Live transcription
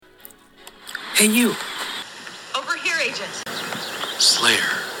Hey, you. Over here, Agent.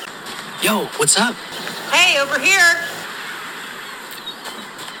 Slayer. Yo, what's up? Hey, over here.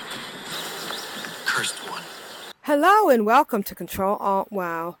 Cursed one. Hello and welcome to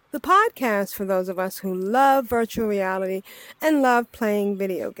Ctrl-Alt-WoW, the podcast for those of us who love virtual reality and love playing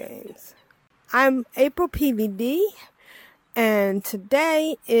video games. I'm April PVD, and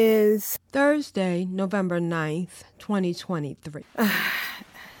today is Thursday, November 9th, 2023.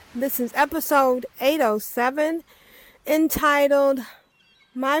 This is episode 807, entitled,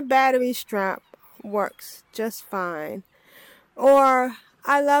 My Battery Strap Works Just Fine, or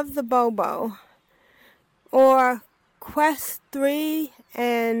I Love the Bobo, or Quest 3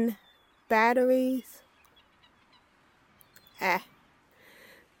 and batteries.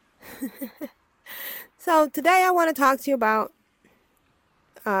 So today I want to talk to you about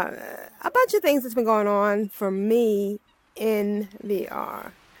a bunch of things that's been going on for me in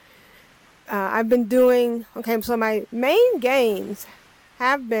VR. I've been doing, so my main games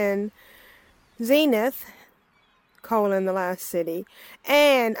have been Zenith, The Last City,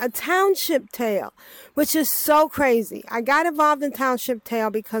 and a Township Tale, which is so crazy. I got involved in Township Tale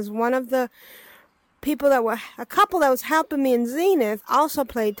because one of the a couple that was helping me in Zenith also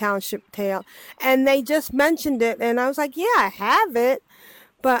played Township Tale, and they just mentioned it, and I was like, yeah, I have it,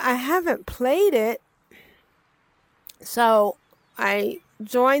 but I haven't played it. So I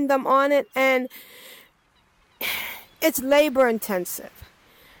joined them on it, and it's labor intensive.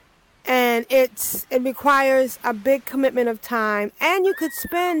 And it requires a big commitment of time, and you could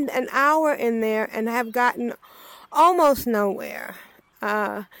spend an hour in there and have gotten almost nowhere.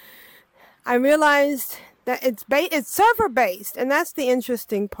 I realized that it's server based, and that's the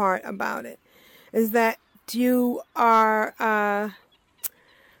interesting part about it, is that you can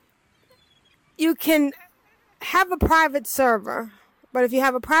have a private server, but if you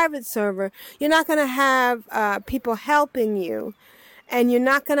have a private server, you're not going to have people helping you. And you're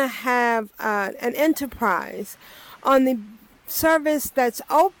not going to have an enterprise. On the service that's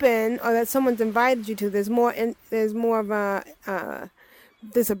open or that someone's invited you to, there's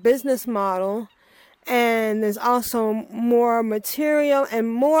a business model, and there's also more material,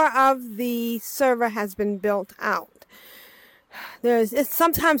 and more of the server has been built out.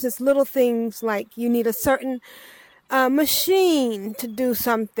 Sometimes it's little things like you need a certain machine to do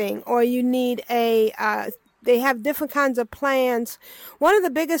something, or you need they have different kinds of plans. One of the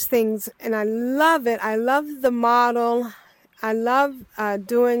biggest things, and I love it, I love the model, I love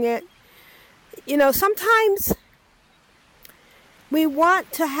doing it. You know, sometimes we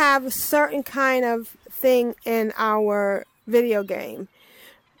want to have a certain kind of thing in our video game,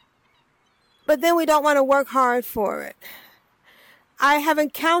 but then we don't want to work hard for it. I have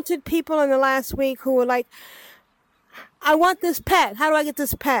encountered people in the last week who were like, I want this pet. How do I get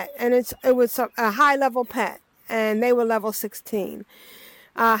this pet? And it was a high level pet, and they were level 16.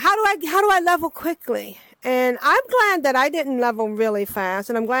 How do I level quickly? And I'm glad that I didn't level really fast,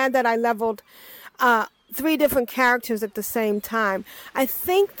 and I'm glad that I leveled 3 different characters at the same time. I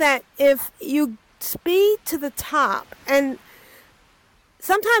think that if you speed to the top, and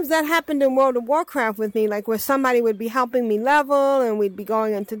sometimes that happened in World of Warcraft with me, like where somebody would be helping me level, and we'd be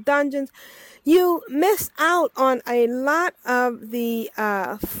going into dungeons. You miss out on a lot of the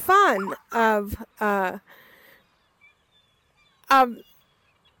fun of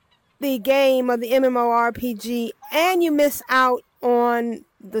the game, or the MMORPG, and you miss out on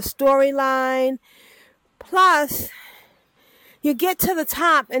the storyline. Plus, you get to the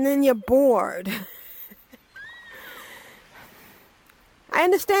top and then you're bored. I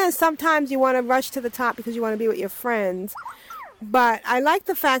understand sometimes you want to rush to the top because you want to be with your friends, but I like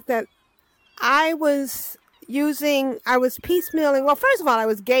the fact that I was piecemealing. Well, first of all, I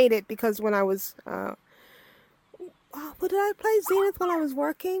was gated because when I was, did I play Zenith when I was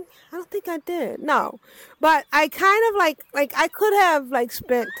working? I don't think I did. No, but I kind of I could have I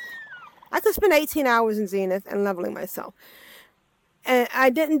could spend 18 hours in Zenith and leveling myself. And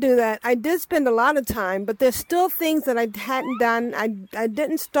I didn't do that. I did spend a lot of time, but there's still things that I hadn't done. I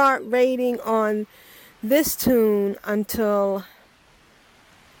didn't start raiding on this tune until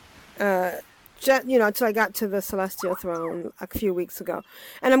until I got to the Celestial Throne a few weeks ago.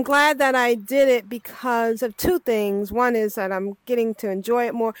 And I'm glad that I did it because of 2 things. One is that I'm getting to enjoy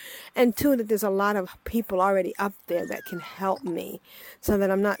it more, and 2, that there's a lot of people already up there that can help me, so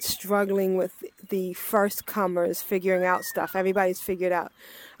that I'm not struggling with the first comers figuring out stuff. Everybody's figured out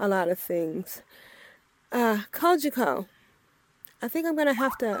a lot of things. Kojiko, I think I'm going to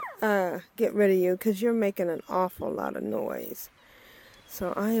have to get rid of you because you're making an awful lot of noise.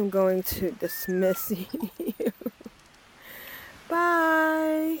 So I am going to dismiss you.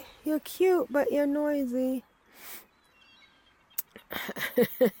 Bye. You're cute, but you're noisy.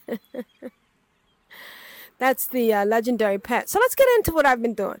 That's the legendary pet. So let's get into what I've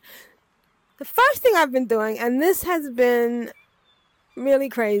been doing. The first thing I've been doing, and this has been really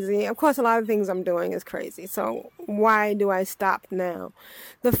crazy. Of course, a lot of things I'm doing is crazy. So why do I stop now?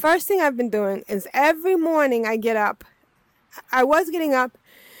 The first thing I've been doing is every morning I get up. I was getting up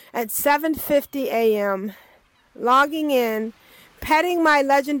at 7:50 a.m., logging in, petting my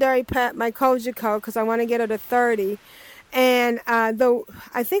legendary pet, my Kojiko, because I want to get her to 30. And though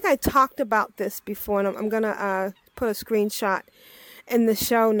I think I talked about this before, and I'm going to put a screenshot in the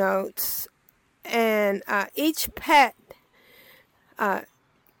show notes. And each pet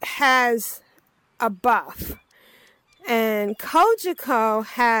has a buff. And Kojiko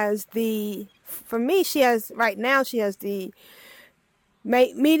has for me, right now she has the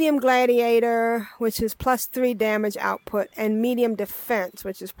medium gladiator, which is +3 damage output, and medium defense,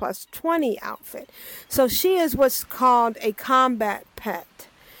 which is +20 outfit. So she is what's called a combat pet.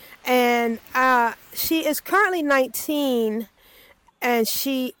 And she is currently 19, and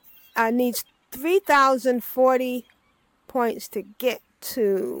she needs 3,040 points to get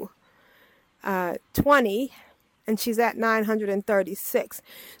to 20, and she's at 936.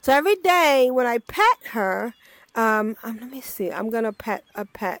 So every day when I pet her, let me see. I'm gonna pet a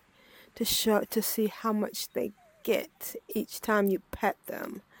pet to see how much they get each time you pet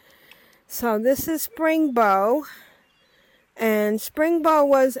them. So this is Springbow, and Springbow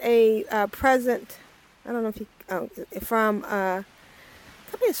was a present. I don't know if you from come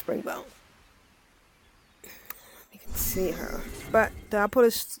here, Springbow. You can see her, but I'll put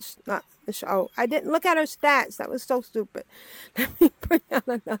a show. I didn't look at her stats. That was so stupid. Let me bring out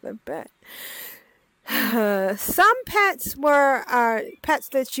another pet. Some pets were pets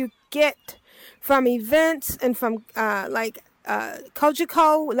that you get from events and from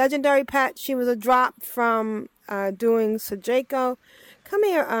Kojiko, legendary pet. She was a drop from doing Sajeko. Come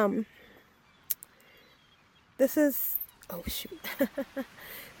here. This is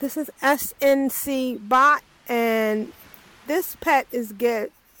this is SNC Bot, and this pet is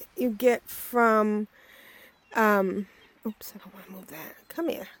you get from oops, I don't want to move that. Come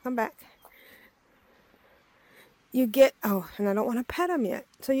here. Come back. You get, and I don't want to pet him yet.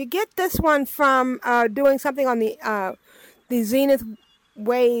 So you get this one from doing something on the Zenith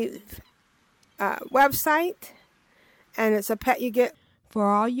Wave website, and it's a pet you get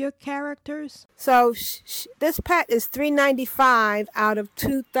for all your characters. So this pet is $395 out of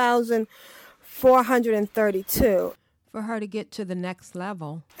 2,432 for her to get to the next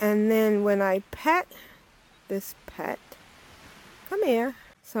level. And then when I pet this pet, come here.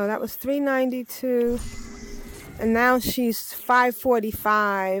 So that was $392. And now she's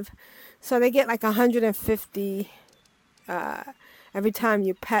 545, so they get like 150 every time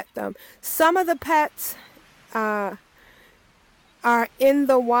you pet them. Some of the pets are in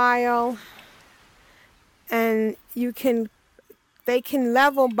the wild, and they can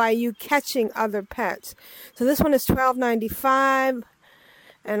level by you catching other pets. So this one is $12.95,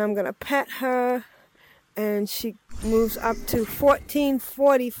 and I'm gonna pet her. And she moves up to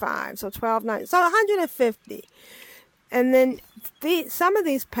 1445, so $12.90, so 150. And then some of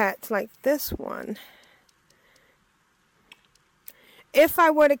these pets, like this one, if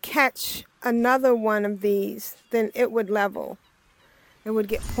I were to catch another one of these, then it would level. It would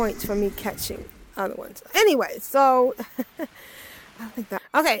get points for me catching other ones. Anyway, so I think that.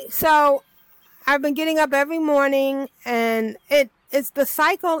 Okay, so I've been getting up every morning, and the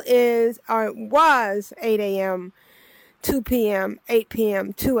cycle was 8 a.m., 2 p.m., 8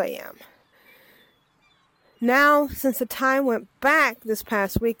 p.m., 2 a.m. Now, since the time went back this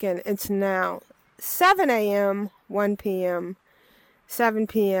past weekend, it's now 7 a.m., 1 p.m., 7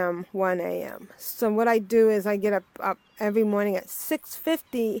 p.m., 1 a.m. So what I do is I get up every morning at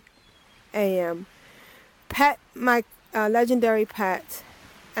 6:50 a.m., pet my legendary pet,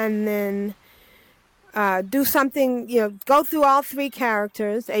 and then do something, go through all 3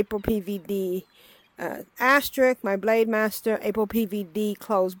 characters, April PVD, Asterisk, my Blade Master, April PVD,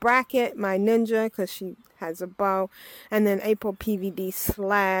 close bracket, my Ninja, because she has a bow, and then April PVD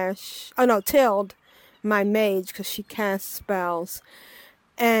tilde, my Mage, because she casts spells.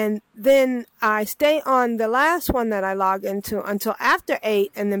 And then I stay on the last one that I log into until after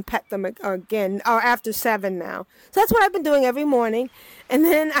 8, and then pet them again, or after 7 now. So that's what I've been doing every morning. And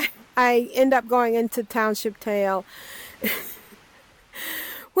then I end up going into Township Tale,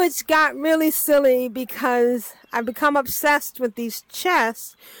 which got really silly because I've become obsessed with these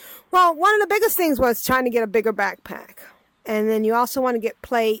chests. Well, one of the biggest things was trying to get a bigger backpack. And then you also want to get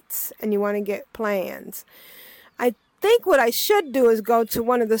plates, and you want to get plans. think what I should do is go to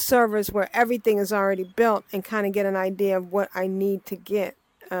one of the servers where everything is already built and kind of get an idea of what I need to get.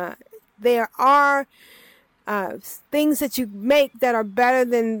 There are things that you make that are better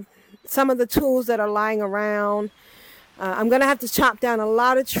than some of the tools that are lying around. I'm going to have to chop down a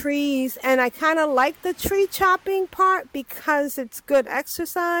lot of trees, and I kind of like the tree chopping part because it's good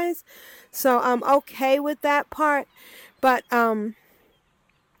exercise. So I'm okay with that part. But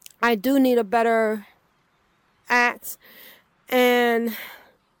I do need a better axe, and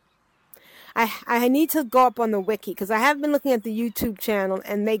I need to go up on the wiki because I have been looking at the YouTube channel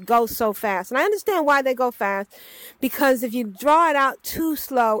and they go so fast. And I understand why they go fast, because if you draw it out too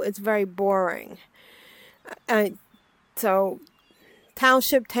slow, it's very boring. So,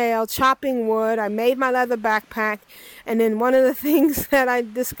 township tale, chopping wood, I made my leather backpack, and then one of the things that I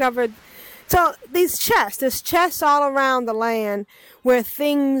discovered, so there's chests all around the land where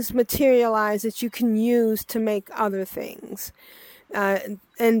things materialize that you can use to make other things,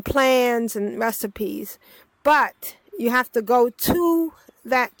 and plans and recipes. But you have to go to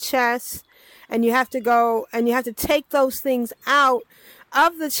that chest, and you have to take those things out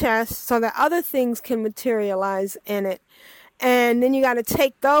of the chest so that other things can materialize in it. And then you got to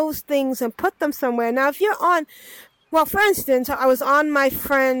take those things and put them somewhere. Now, if you're on, well, for instance, I was on my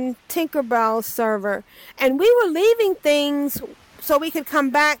friend Tinkerbell's server, and we were leaving things so we could come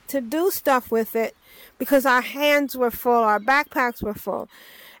back to do stuff with it because our hands were full, our backpacks were full.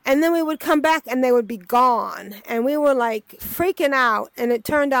 And then we would come back and they would be gone. And we were like freaking out. And it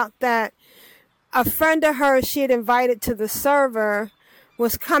turned out that a friend of hers she had invited to the server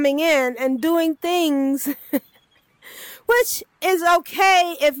was coming in and doing things, which is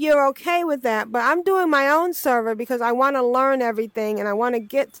okay if you're okay with that. But I'm doing my own server because I want to learn everything and I want to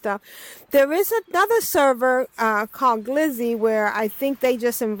get stuff. There is another server called Glizzy where I think they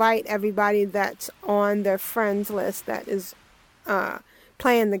just invite everybody that's on their friends list that is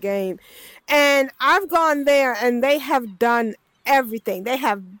playing the game. And I've gone there and they have done everything.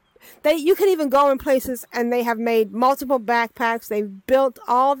 You can even go in places and they have made multiple backpacks. They've built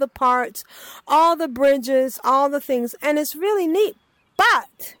all the parts, all the bridges, all the things, and it's really neat.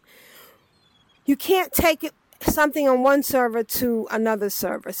 But you can't take something on one server to another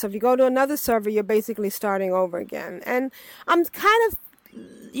server. So if you go to another server, you're basically starting over again. And I'm kind of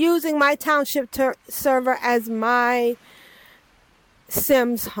using my township server as my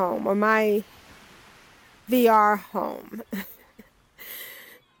Sims home or my VR home.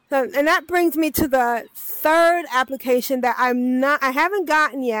 And that brings me to the third application that I haven't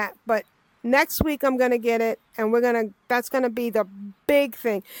gotten yet, but next week I'm going to get it, and that's going to be the big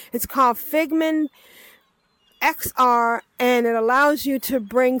thing. It's called Figment XR, and it allows you to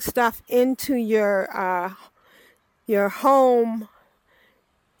bring stuff into your home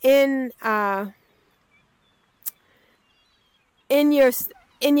in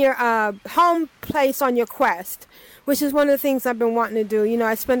your home place on your Quest, which is one of the things I've been wanting to do. You know,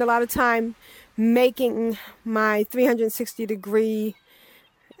 I spend a lot of time making my 360-degree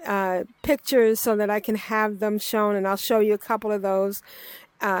pictures so that I can have them shown, and I'll show you a couple of those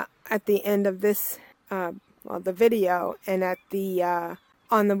at the end of this, the video, and at the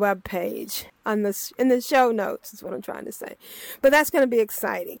on the web page, in the show notes is what I'm trying to say. But that's going to be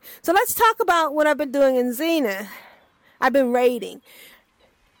exciting. So let's talk about what I've been doing in Zenith. I've been raiding.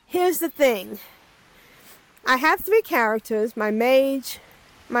 Here's the thing. I have 3 characters, my mage,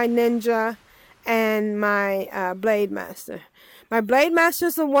 my ninja, and my blade master. My blade master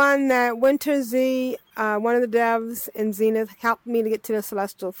is the one that Winter Z, one of the devs in Zenith, helped me to get to the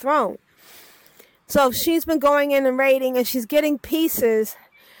Celestial Throne. So she's been going in and raiding, and she's getting pieces.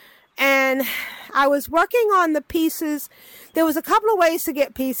 And I was working on the pieces. There was a couple of ways to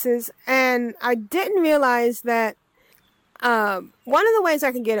get pieces, and I didn't realize that one of the ways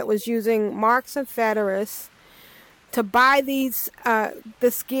I could get it was using Marks and Federus to buy this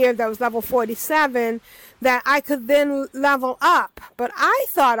gear that was level 47 that I could then level up. But I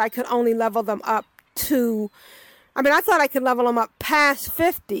thought I could only level them up I thought I could level them up past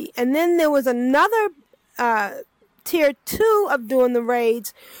 50. And then there was another tier 2 of doing the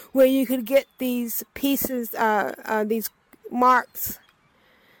raids where you could get these pieces, these marks.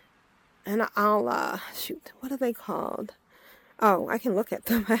 And I'll, shoot, what are they called? Oh, I can look at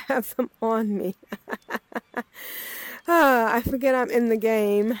them. I have them on me. I forget I'm in the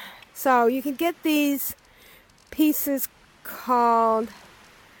game. So you can get these pieces called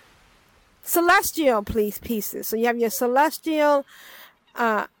Celestial pieces. So you have your Celestial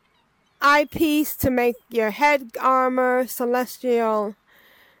eyepiece to make your head armor, Celestial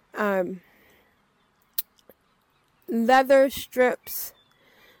leather strips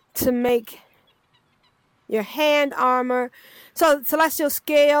to make your hand armor. So celestial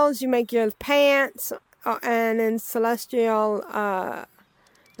scales, you make your pants, and then celestial no,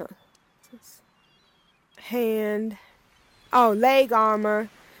 hand, leg armor,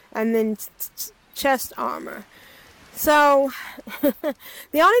 and then chest armor. So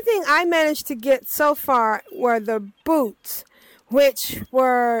the only thing I managed to get so far were the boots, which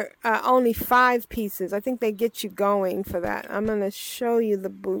were only 5 pieces. I think they get you going for that. I'm going to show you the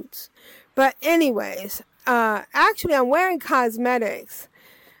boots. But anyways, actually I'm wearing cosmetics,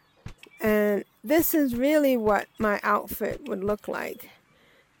 and this is really what my outfit would look like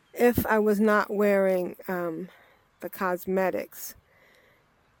if I was not wearing the cosmetics.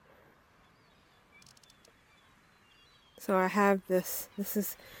 So I have this. This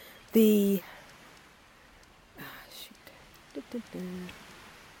is the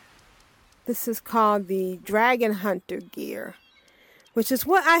this is called the Dragon Hunter gear, which is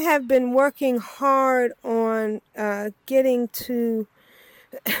what I have been working hard on getting to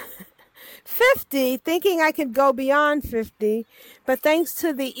 50, thinking I could go beyond 50, but thanks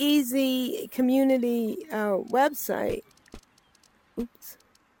to the easy community website. Oops.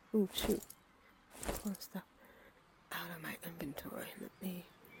 Ooh, shoot. Close stuff out of my inventory. I'm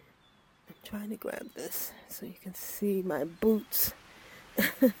trying to grab this so you can see my boots.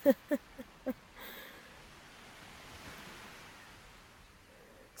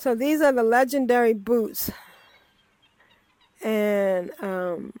 So these are the legendary boots, and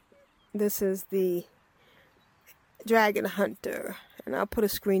this is the Dragon Hunter, and I'll put a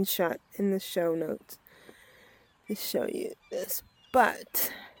screenshot in the show notes to show you this.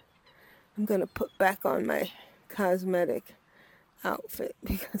 But I'm gonna put back on my cosmetic outfit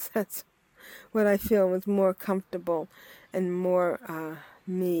because that's what I feel was more comfortable and more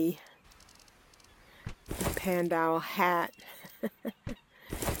me. Pandal hat,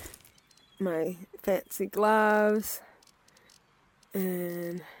 my fancy gloves,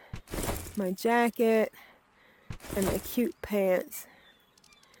 and my jacket, and my cute pants,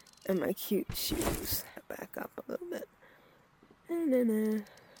 and my cute shoes. Back up a little bit. Is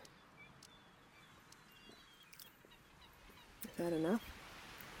that enough?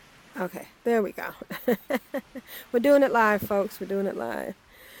 Okay, there we go. We're doing it live, folks. We're doing it live.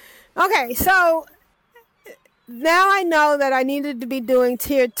 Okay, so now I know that I needed to be doing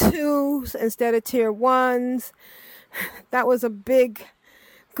tier 2s instead of tier 1s. That was a big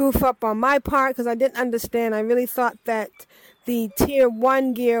goof up on my part because I didn't understand. I really thought that the tier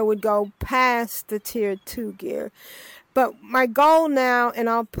 1 gear would go past the tier 2 gear. But my goal now, and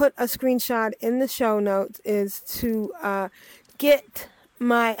I'll put a screenshot in the show notes, is to get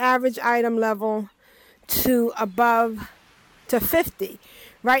my average item level to 50.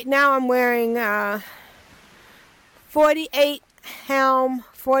 Right now I'm wearing 48 helm,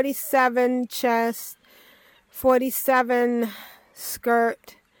 47 chest, 47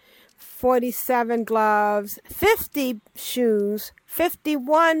 skirt, 47 gloves, 50 shoes,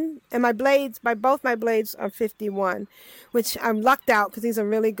 51, and my blades, both my blades are 51, which I'm lucked out because these are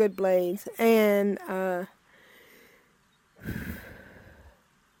really good blades. And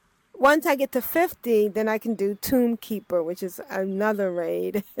once I get to 50, then I can do Tomb Keeper, which is another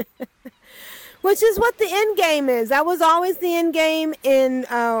raid. Which is what the end game is. That was always the end game in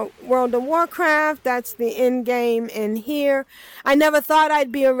World of Warcraft. That's the end game in here. I never thought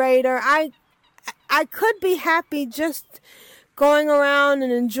I'd be a raider. I could be happy just going around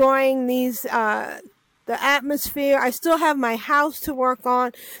and enjoying these the atmosphere. I still have my house to work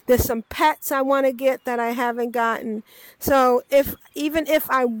on. There's some pets I want to get that I haven't gotten. So even if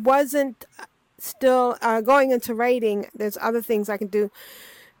I wasn't still going into raiding, there's other things I can do.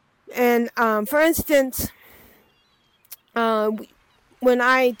 And for instance, when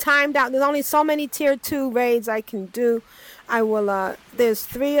I timed out, there's only so many tier 2 raids I can do. I will. There's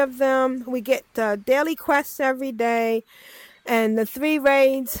 3 of them. We get daily quests every day, and the 3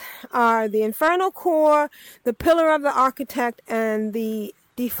 raids are the Infernal Core, the Pillar of the Architect, and the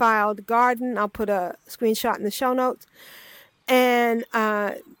Defiled Garden. I'll put a screenshot in the show notes. And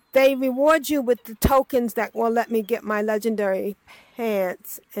they reward you with the tokens that will let me get my legendary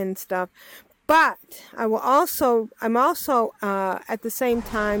pants and stuff. But I'm also at the same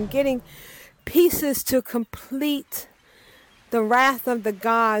time getting pieces to complete the Wrath of the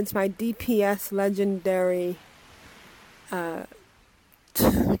Gods, my DPS legendary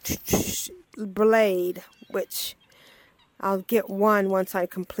blade, which I'll get one once I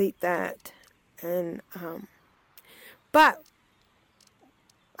complete that. And but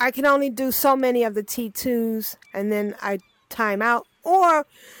I can only do so many of the T2s, and then I time out Or,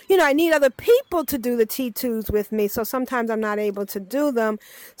 I need other people to do the T2s with me, so sometimes I'm not able to do them.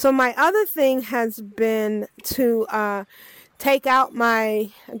 So my other thing has been to go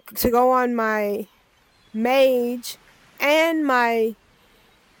on my mage and my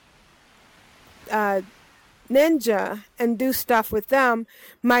ninja and do stuff with them.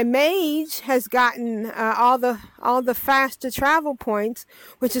 My mage has gotten all the faster travel points,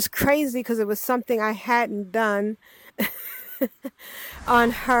 which is crazy because it was something I hadn't done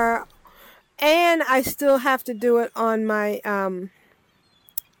on her, and I still have to do it on my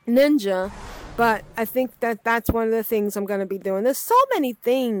ninja. But I think that's one of the things I'm going to be doing. There's so many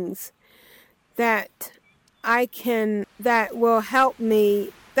things that that will help me,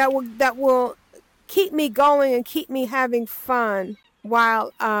 that will keep me going and keep me having fun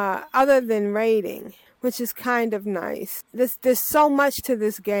while other than raiding, which is kind of nice. There's so much to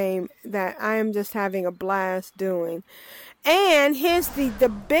this game that I am just having a blast doing. And here's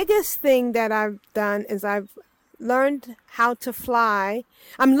the biggest thing that I've done is I've learned how to fly.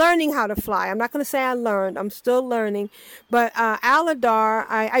 I'm learning how to fly. I'm not going to say I learned. I'm still learning. But Aladar,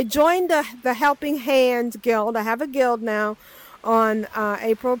 I joined the Helping Hands Guild. I have a guild now on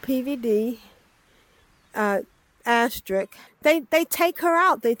April PVD. Asterisk. They take her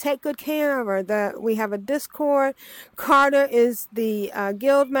out. They take good care of her. We have a Discord. Carter is the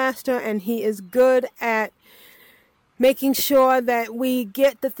guild master, and he is good at making sure that we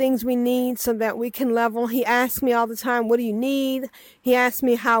get the things we need so that we can level. He asks me all the time, what do you need? He asked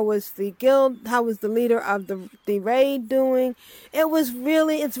me how was the leader of the raid doing.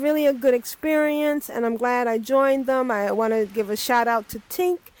 It's really a good experience, and I'm glad I joined them. I want to give a shout out to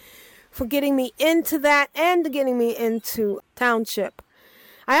Tink for getting me into that and getting me into Township.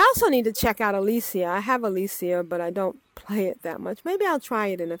 I also need to check out Alicia. I have Alicia, but I don't play it that much. Maybe I'll try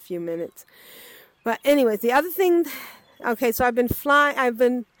it in a few minutes. But anyways, the other thing, okay, so I've been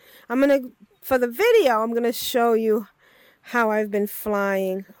flying. For the video, I'm going to show you how I've been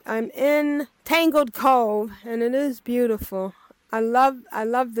flying. I'm in Tangled Cove, and it is beautiful. I love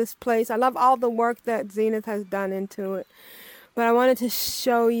this place. I love all the work that Zenith has done into it. But I wanted to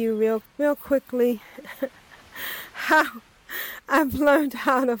show you real quickly how I've learned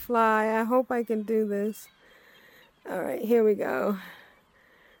how to fly. I hope I can do this. All right, here we go.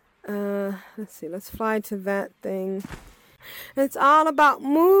 Let's see, let's fly to that thing. It's all about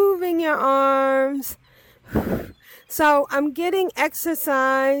moving your arms. So I'm getting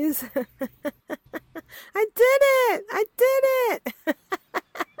exercise. I did it!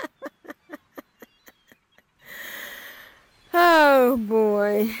 Oh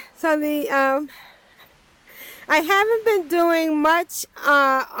boy. So I haven't been doing much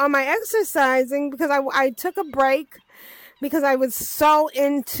on my exercising because I took a break because I was so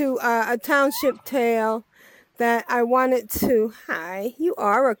into a Township tale that I wanted to... Hi, you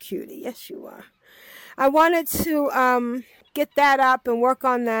are a cutie. Yes, you are. I wanted to get that up and work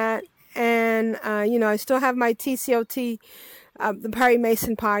on that. And, I still have my TCOT, the Perry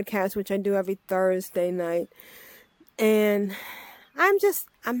Mason podcast, which I do every Thursday night. And I'm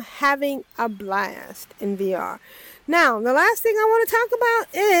having a blast in VR. Now, the last thing I want to talk about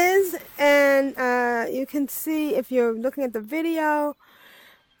is, and you can see if you're looking at the video,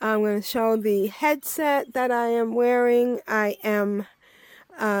 I'm going to show the headset that I am wearing. I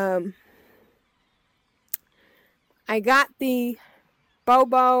got the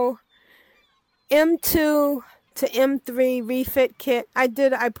Bobo M2 to M3 refit kit. I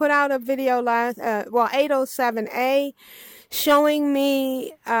put out a video 807A showing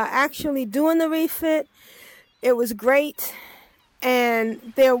me actually doing the refit. It was great.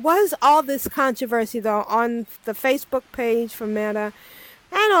 And there was all this controversy though on the Facebook page for Meta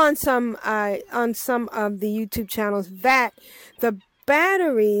and on some of the YouTube channels that the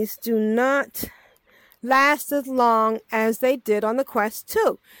batteries do not last as long as they did on the Quest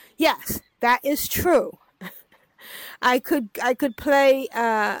 2. Yes, that is true. I could play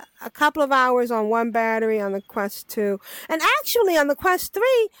a couple of hours on one battery on the Quest 2. And actually on the Quest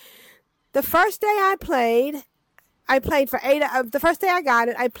 3, the first day I played for the first day I got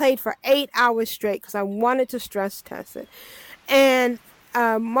it, I played for 8 hours straight because I wanted to stress test it. And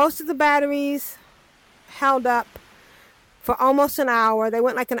most of the batteries held up for almost an hour. They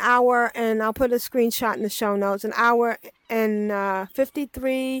went like an hour, and I'll put a screenshot in the show notes. An hour and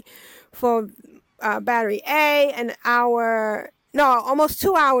 53 for battery A, almost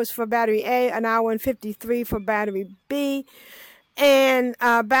 2 hours for battery A, an hour and 53 for battery B, and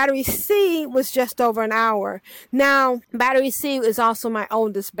battery C was just over an hour. Now, battery C is also my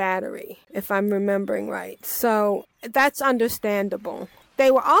oldest battery, if I'm remembering right, so that's understandable. they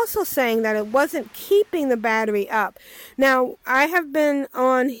were also saying that it wasn't keeping the battery up. Now, I have been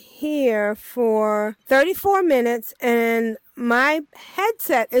on here for 34 minutes and my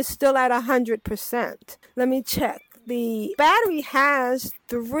headset is still at 100%. Let me check. The battery has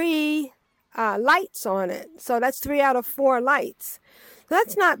 3 lights on it. So that's 3 out of 4 lights.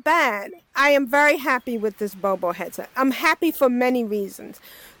 That's not bad. I am very happy with this Bobo headset. I'm happy for many reasons.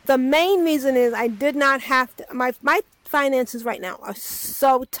 The main reason is I did not have to, my finances right now are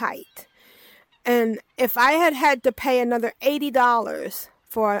so tight. And if I had had to pay another $80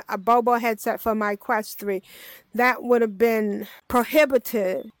 for a Bobo headset for my Quest 3, that would have been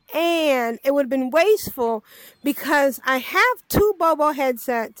prohibitive. And it would have been wasteful because I have 2 Bobo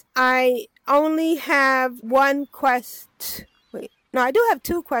headsets. I only have one Quest. No, I do have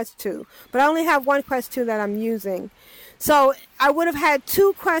 2 Quest 2, but I only have one Quest 2 that I'm using. So I would have had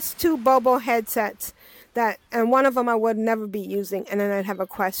 2 Quest 2 Bobo headsets, and one of them I would never be using, and then I'd have a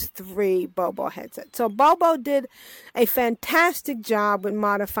Quest 3 Bobo headset. So Bobo did a fantastic job with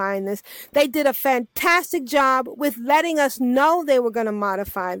modifying this. They did a fantastic job with letting us know they were going to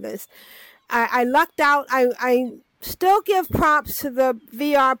modify this. I lucked out. I still give props to the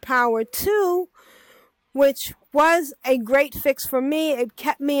VR Power 2, which was a great fix for me. It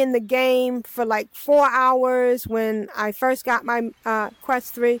kept me in the game for like 4 hours when I first got my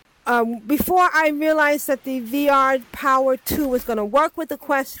Quest 3. Before I realized that the VR Power 2 was going to work with the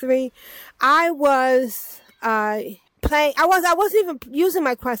Quest 3, I was playing. I wasn't even using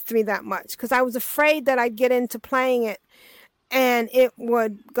my Quest 3 that much because I was afraid that I'd get into playing it and it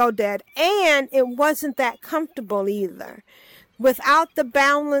would go dead. And it wasn't that comfortable either. Without the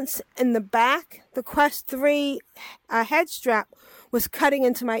balance in the back, the Quest 3 head strap was cutting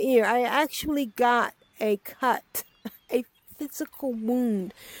into my ear. I actually got a cut, a physical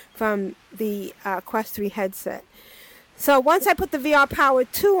wound from the Quest 3 headset. So once I put the VR Power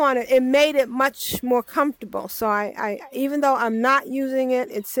 2 on it, it made it much more comfortable. So I even though I'm not using it,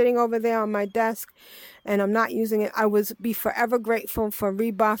 it's sitting over there on my desk, and I'm not using it, I would be forever grateful for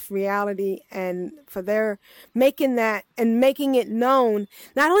Rebuff Reality and for their making that and making it known.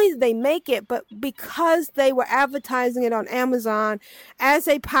 Not only did they make it, but because they were advertising it on Amazon as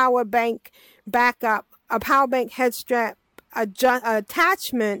a power bank backup, a power bank head strap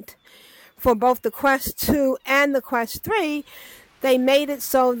attachment for both the Quest 2 and the Quest 3, they made it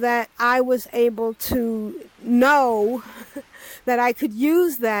so that I was able to know that I could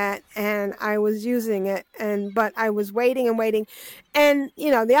use that, and I was using it, but I was waiting and waiting. And,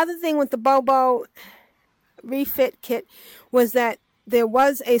 you know, the other thing with the Bobo refit kit was that there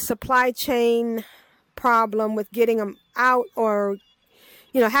was a supply chain problem with getting them out or,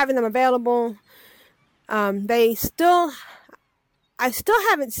 you know, having them available. I still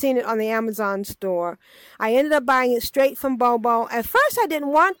haven't seen it on the Amazon store. I ended up buying it straight from Bobo. At first, I didn't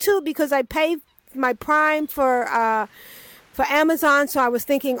want to because I paid my Prime for Amazon, so I was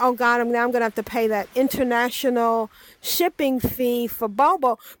thinking, oh God, now I'm going to have to pay that international shipping fee for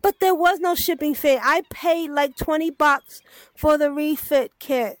Bobo. But there was no shipping fee. I paid like $20 for the refit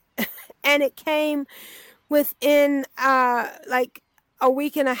kit, and it came within like a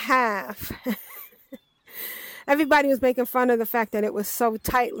week and a half. Everybody was making fun of the fact that it was so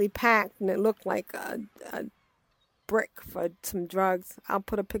tightly packed and it looked like a brick for some drugs. I'll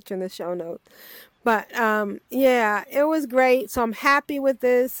put a picture in the show notes. But yeah, it was great. So I'm happy with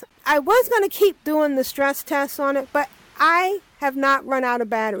this. I was going to keep doing the stress tests on it, but I have not run out of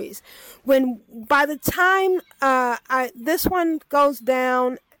batteries. By the time this one goes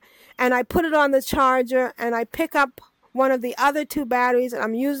down and I put it on the charger and I pick up one of the other 2 batteries and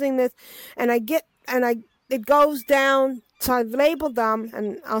I'm using this and it goes down, so I've labeled them,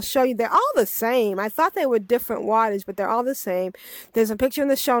 and I'll show you. They're all the same. I thought they were different wattage, but they're all the same. There's a picture in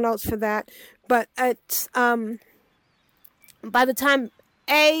the show notes for that. But it's by the time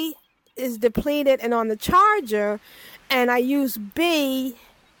A is depleted and on the charger, and I use B,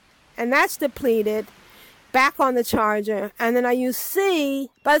 and that's depleted, back on the charger, and then I use C.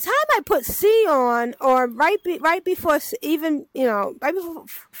 By the time I put C on, or right before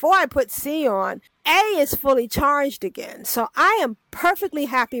I put C on, A is fully charged again. So I am perfectly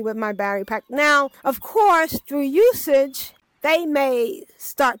happy with my battery pack. Now, of course, through usage, they may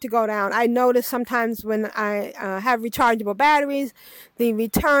start to go down. I notice sometimes when I have rechargeable batteries, the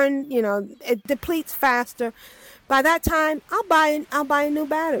return, it depletes faster. By that time, I'll buy a new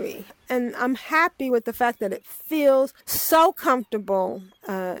battery. And I'm happy with the fact that it feels so comfortable.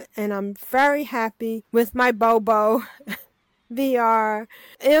 And I'm very happy with my Bobo VR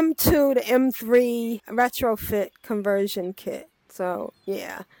M2 to M3 retrofit conversion kit. So,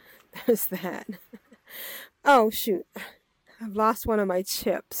 yeah, there's that. Oh, shoot. I've lost one of my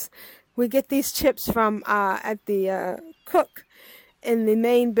chips. We get these chips from at the cook in the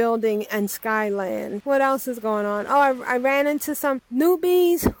main building and Skyland. What else is going on? Oh, I ran into some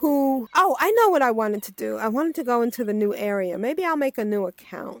newbies who... Oh, I know what I wanted to do. I wanted to go into the new area. Maybe I'll make a new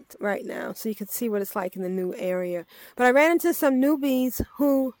account right now so you can see what it's like in the new area. But I ran into some newbies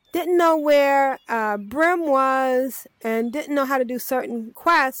who didn't know where Brim was and didn't know how to do certain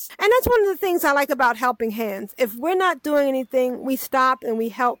quests. And that's one of the things I like about helping hands. If we're not doing anything, we stop and we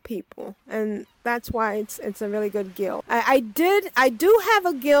help people. And that's why it's a really good guild. I do have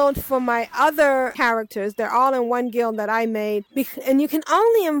a guild for my other characters. They're all in one guild that I made. And you can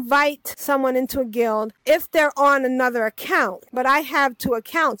only invite someone into a guild if they're on another account. But I have 2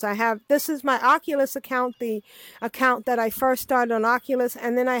 accounts. This is my Oculus account, the account that I first started on Oculus,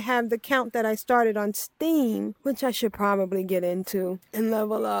 and then I have the account that I started on Steam, which I should probably get into and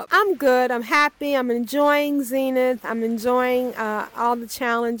level up. I'm good. I'm happy. I'm enjoying Zenith. I'm enjoying all the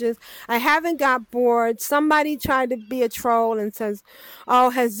challenges. I haven't got bored. Somebody tried to be a troll and says,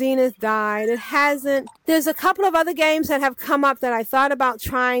 oh, has Zenith died? It hasn't. There's a couple of other games that have come up that I thought about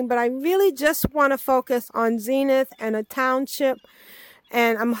trying, but I really just want to focus on Zenith and a township.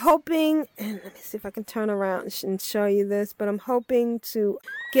 And I'm hoping, and let me see if I can turn around and show you this, but I'm hoping to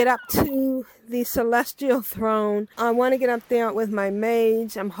get up to the Celestial Throne. I want to get up there with my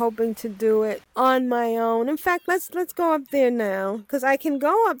mage. I'm hoping to do it on my own. In fact, let's go up there now, because I can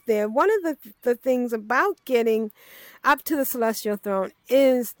go up there. One of the things about getting up to the Celestial Throne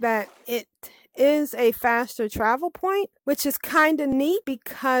is that it is a faster travel point, which is kind of neat,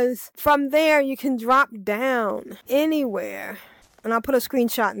 because from there you can drop down anywhere. And I'll put a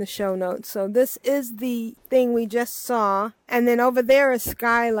screenshot in the show notes. So this is the thing we just saw. And then over there is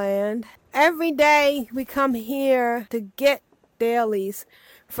Skyland. Every day we come here to get dailies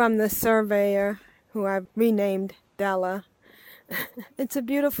from the surveyor, who I've renamed Della. It's a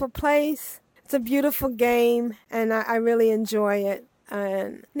beautiful place. It's a beautiful game. And I really enjoy it.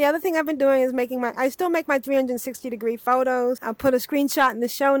 And the other thing I've been doing is I still make my 360-degree photos. I'll put a screenshot in the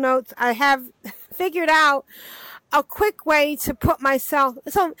show notes. I have figured out a quick way to put myself.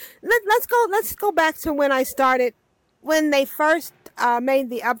 So let's go back to when I started, when they first made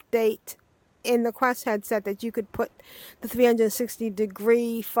the update in the Quest headset that you could put the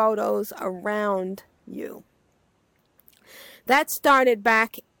 360-degree photos around you. That started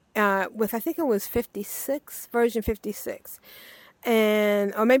back with, I think it was 56, version 56.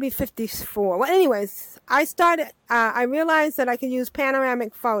 Or maybe 54. Well, anyways, I realized that I could use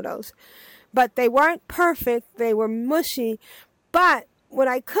panoramic photos. But they weren't perfect. They were mushy. But what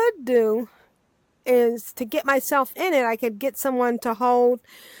I could do is to get myself in it, I could get someone to hold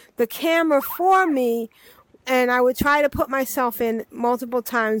the camera for me, and I would try to put myself in multiple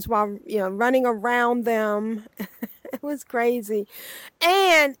times while, running around them. It was crazy.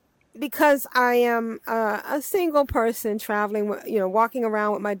 And because I am a single person traveling, walking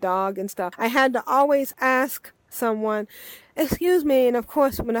around with my dog and stuff, I had to always ask someone, excuse me. And of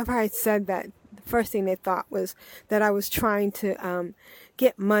course, whenever I said that, the first thing they thought was that I was trying to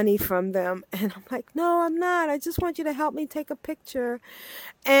get money from them. And I'm like, no, I'm not. I just want you to help me take a picture.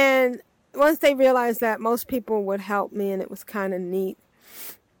 And once they realized that, most people would help me, and it was kind of neat.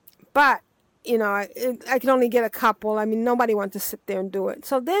 But I could only get a couple. I mean, nobody wanted to sit there and do it.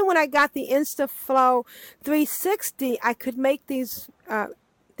 So then when I got the InstaFlow 360, I could make these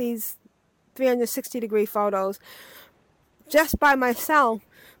 360-degree photos just by myself.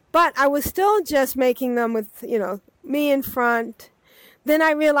 But I was still just making them with, me in front. Then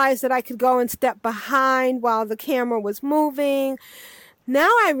I realized that I could go and step behind while the camera was moving. Now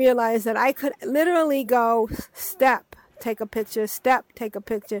I realize that I could literally go step, take a picture, step, take a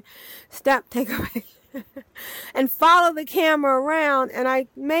picture, step, take a picture, and follow the camera around. And I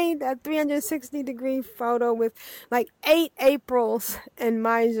made that 360-degree photo with like 8 Aprils and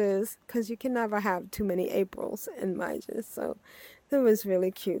Majas, because you can never have too many Aprils and Majas. So it was really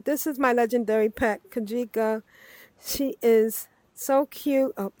cute. This is my legendary pet, Kajika. She is so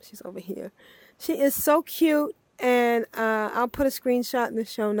cute. Oh, she's over here. She is so cute, and I'll put a screenshot in the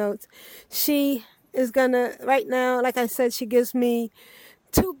show notes. She is gonna, right now, like I said, she gives me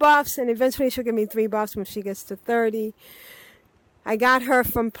 2 buffs, and eventually she'll give me 3 buffs when she gets to 30. I got her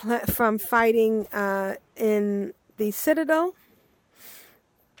from fighting in the Citadel.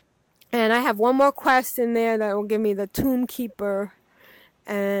 And I have one more quest in there that will give me the Tomb Keeper,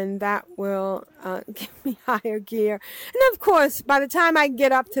 and that will give me higher gear. And of course, by the time I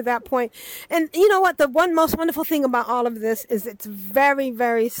get up to that point, and you know what, the most wonderful thing about all of this is it's very,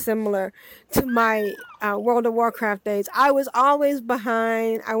 very similar to my World of Warcraft days. I was always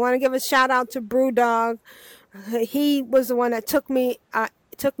behind. I want to give a shout out to Brewdog, He was the one that took me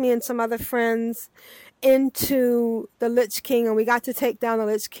and some other friends into the Lich King, and we got to take down the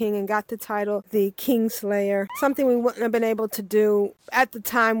Lich King and got the title the Kingslayer. Something we wouldn't have been able to do at the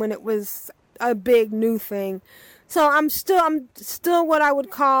time when it was a big new thing. So I'm still what I would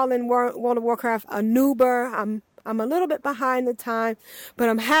call in World of Warcraft a noober. I'm a little bit behind the time, but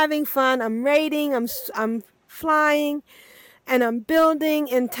I'm having fun. I'm raiding. I'm flying, and I'm building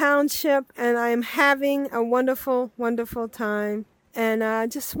in Township, and I'm having a wonderful, wonderful time. And I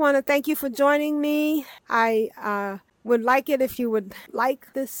just want to thank you for joining me. I would like it if you would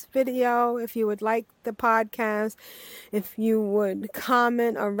like this video, if you would like the podcast, if you would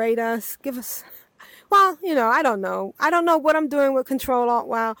comment or rate us, give us, well, I don't know. I don't know what I'm doing with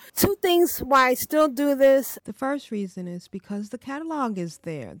Ctrl-Alt-WoW. 2 things why I still do this. The first reason is because the catalog is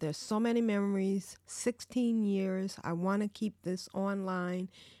there. There's so many memories, 16 years. I want to keep this online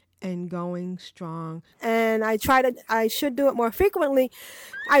and going strong. And I should do it more frequently.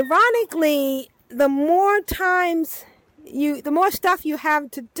 Ironically, the more stuff you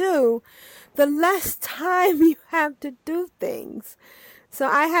have to do, the less time you have to do things. So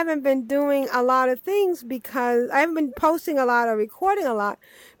I haven't been doing a lot of things because I haven't been posting a lot or recording a lot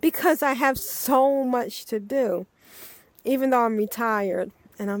because I have so much to do, even though I'm retired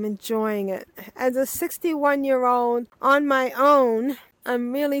and I'm enjoying it. As a 61-year-old on my own,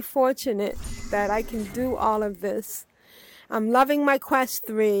 I'm really fortunate that I can do all of this. I'm loving my Quest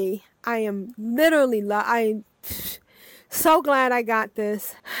 3. I am literally I'm so glad I got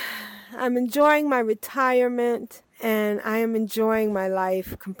this. I'm enjoying my retirement, and I am enjoying my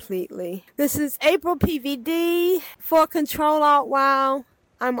life completely. This is April PVD for Ctrl-Alt-WoW.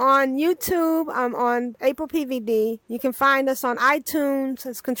 I'm on YouTube. I'm on April PVD. You can find us on iTunes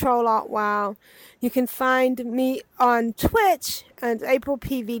as Ctrl-Alt-WoW. You can find me on Twitch as April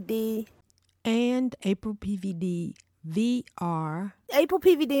PVD. And April PVD VR. April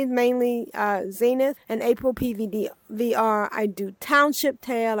PVD is mainly Zenith, and April PVD VR, I do Township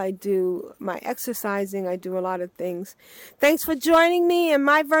Tale, I do my exercising, I do a lot of things. Thanks for joining me in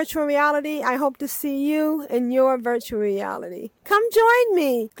my virtual reality. I hope to see you in your virtual reality. Come join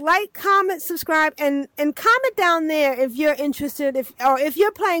me. Like, comment, subscribe, and comment down there if you're interested. If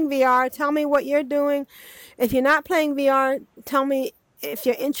you're playing VR, tell me what you're doing. If you're not playing VR, tell me if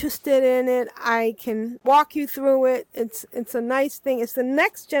you're interested in it. I can walk you through it. It's a nice thing. It's the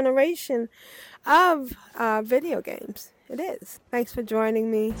next generation of video games. It is. Thanks for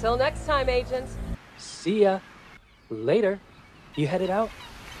joining me. Till next time, agents. See ya. Later. You headed out?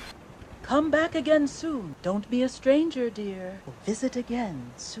 Come back again soon. Don't be a stranger, dear. We'll visit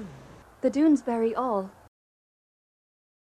again soon. The Dunes bury all,